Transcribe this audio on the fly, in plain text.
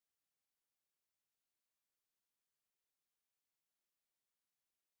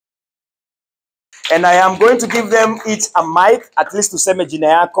And I am going to give them each a mic, at least tuseme jina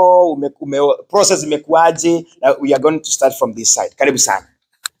yako, process imekuaje. We are going to start from this side. Karibu sana.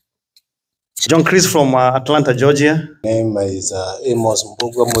 John Chris from Atlanta, Georgia. My name is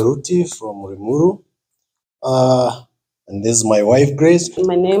𝘾𝙡𝙞𝙚 from Rimuru. And this is my wife, Grace.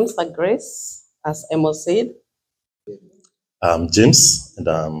 My name is Grace, as Amos said. I'm James, and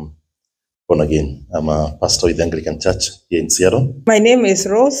I'm born again. I'm a pastor with the Anglican Church here in Seattle. My name is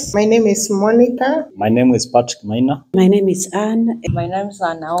Rose. My name is Monica. My name is Patrick Maina. My name is Anne. My name is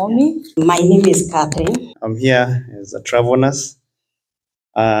Naomi. My name is Catherine. I'm here as a travel nurse.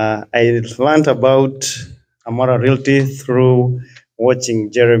 I learned about Amara Realty through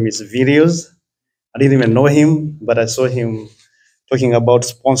watching Jeremy's videos. I didn't even know him, but I saw him talking about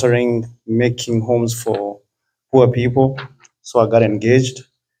sponsoring, making homes for poor people. So I got engaged,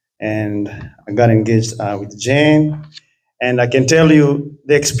 and I got engaged with Jane. And I can tell you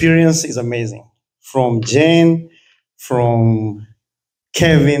the experience is amazing. From Jane, from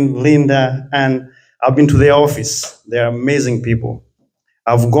Kevin, Linda, and I've been to their office. They're amazing people.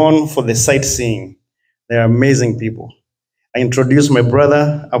 I've gone for the sightseeing. They're amazing people. I introduced my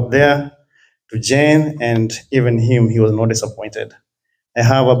brother up there to Jane, and even him, he was not disappointed. I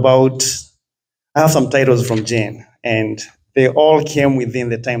have some titles from Jane, and they all came within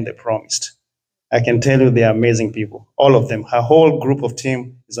the time they promised. I can tell you they are amazing people. All of them. Her whole group of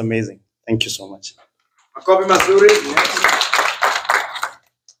team is amazing. Thank you so much. Good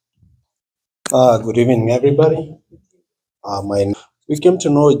evening, everybody. We came to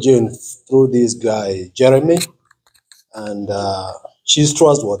know Jane through this guy, Jeremy, and she's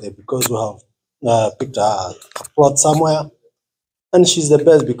trustworthy because we have picked her a plot somewhere, and she's the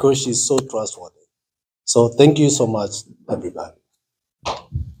best because she's so trustworthy. So thank you so much, everybody.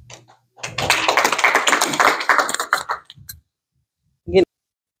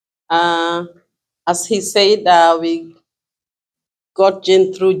 As he said, we got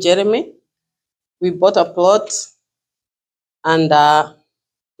Jane through Jeremy. We bought a plot, and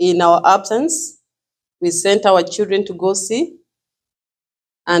in our absence, we sent our children to go see,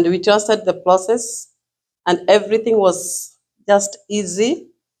 and we trusted the process, and everything was just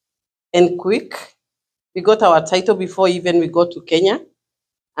easy and quick. We got our title before even we got to Kenya,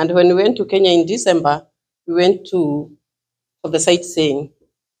 and when we went to Kenya in December, we went for the sightseeing.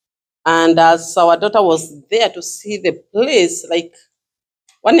 And as our daughter was there to see the place, like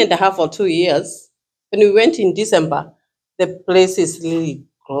 1.5 or 2 years, when we went in December, the place is really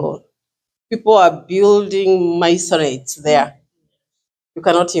grown. People are building masonries there. You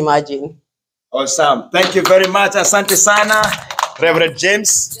cannot imagine. Awesome. Thank you very much. Asante sana, Reverend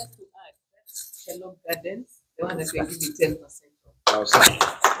James. Just to add, that's Shalom Gardens, the one that we are giving 10%. Awesome.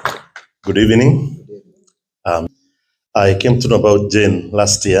 Good evening. I came to know about Jane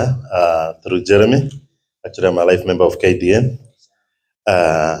last year through Jeremy. Actually, I'm a life member of KDN.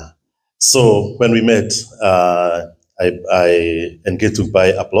 So when we met, I engaged to buy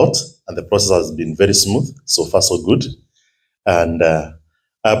a plot, and the process has been very smooth. So far, so good. And I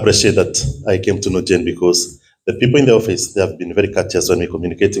appreciate that I came to know Jane because the people in the office, they have been very courteous when they're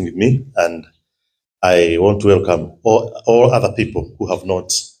communicating with me. And I want to welcome all other people who have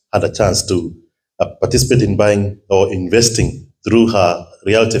not had a chance to participate in buying or investing through her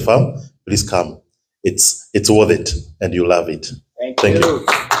realty firm. Please come. It's worth it, and you love it. Thank you.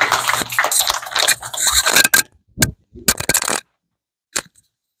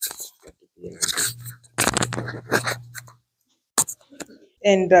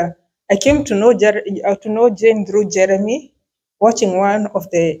 And I came to know Jane through Jeremy, watching one of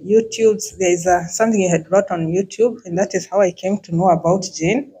the YouTubes. There is something he had brought on YouTube, and that is how I came to know about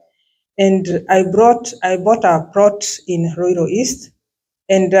Jane. And I bought a plot in Ruiru East,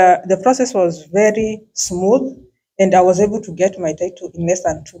 and the process was very smooth, and I was able to get my title in less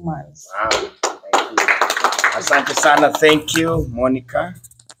than 2 months. Wow. Thank you. Asante sana. Thank you, Monica.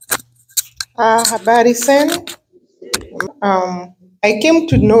 Habari sana. I came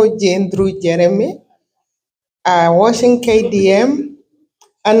to know Jane through Jeremy, watching KDM,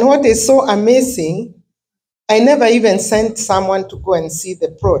 and what is so amazing, I never even sent someone to go and see the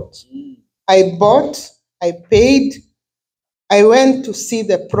plot. I bought, I paid, I went to see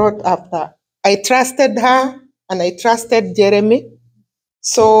the plot after. I trusted her and I trusted Jeremy.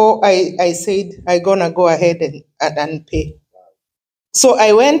 So I said, I'm gonna go ahead and pay. So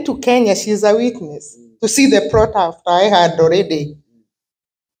I went to Kenya, she's a witness, to see the plot after I had already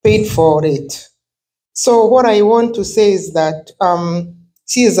paid for it. So what I want to say is that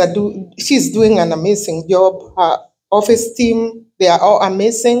she's doing an amazing job. Her office team, they are all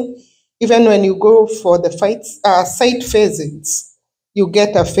amazing. Even when you go for the site visits, you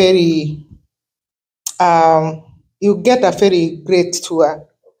get a very you get a very great tour.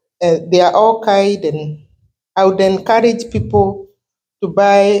 They are all kind, and I would encourage people to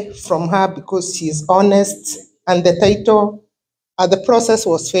buy from her because she's honest, and the title, the process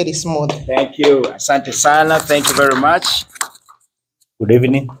was very smooth. Thank you. Asante sana. Thank you very much. Good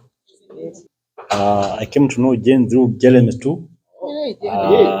evening. I came to know Jane through Jeremy too.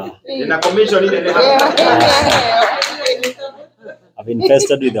 I've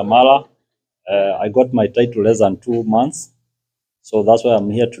invested with Amara. I got my title less than 2 months. So that's why I'm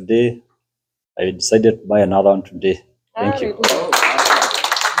here today. I decided to buy another one today. Thank you.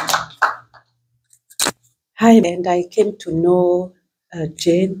 Hi, and I came to know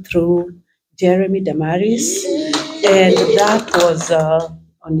Jane through Jeremy Damaris, and that was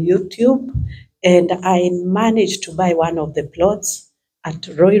on YouTube. And I managed to buy one of the plots at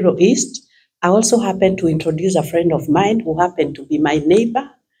Royal East. I also happened to introduce a friend of mine who happened to be my neighbor,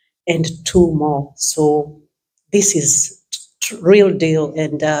 and 2 more. So this is real deal,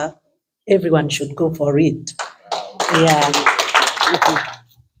 and everyone should go for it. Yeah. Okay.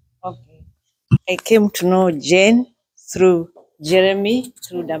 I came to know Jane through Jeremy,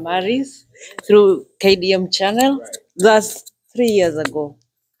 through Damaris, through KDM channel. That's 3 years ago.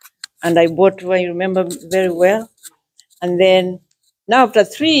 And I bought one, I remember very well. And then now after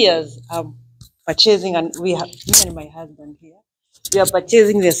 3 years, I'm purchasing, and we have, me and my husband here, we are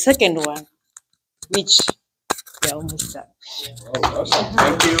purchasing the second one, which we are almost done.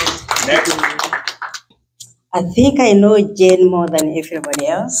 Thank you. Next. I think I know Jane more than everybody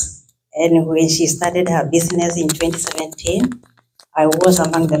else. And when she started her business in 2017, I was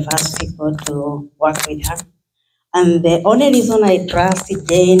among the first people to work with her. And the only reason I trust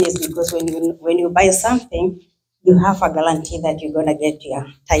Jane is because when you buy something, you have a guarantee that you're gonna get your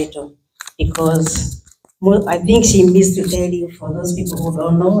title. Because I think she missed to tell you, for those people who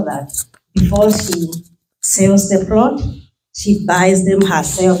don't know, that before she sells the plot, she buys them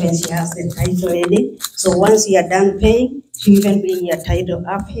herself and she has the title ready. So once you are done paying, she even bring your title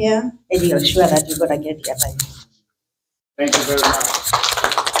up here and you're sure that you're gonna get your title. Thank you very much.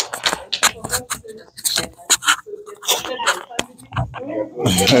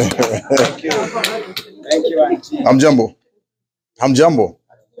 Thank you. Thank you, Auntie. Hamjambo.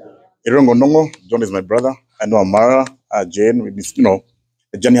 Irongo Nongo. John is my brother. I know Amara, Jane.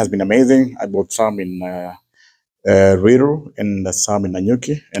 The journey has been amazing. I bought some in Ruiru and some in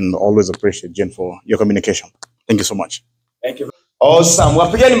Nanyuki, and always appreciate Jane for your communication. Thank you so much. Thank you. Awesome.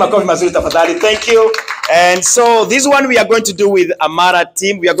 Wapigani makofi mazuri tafadhali. Thank you. And so this one we are going to do with Amara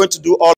team. We are going to do all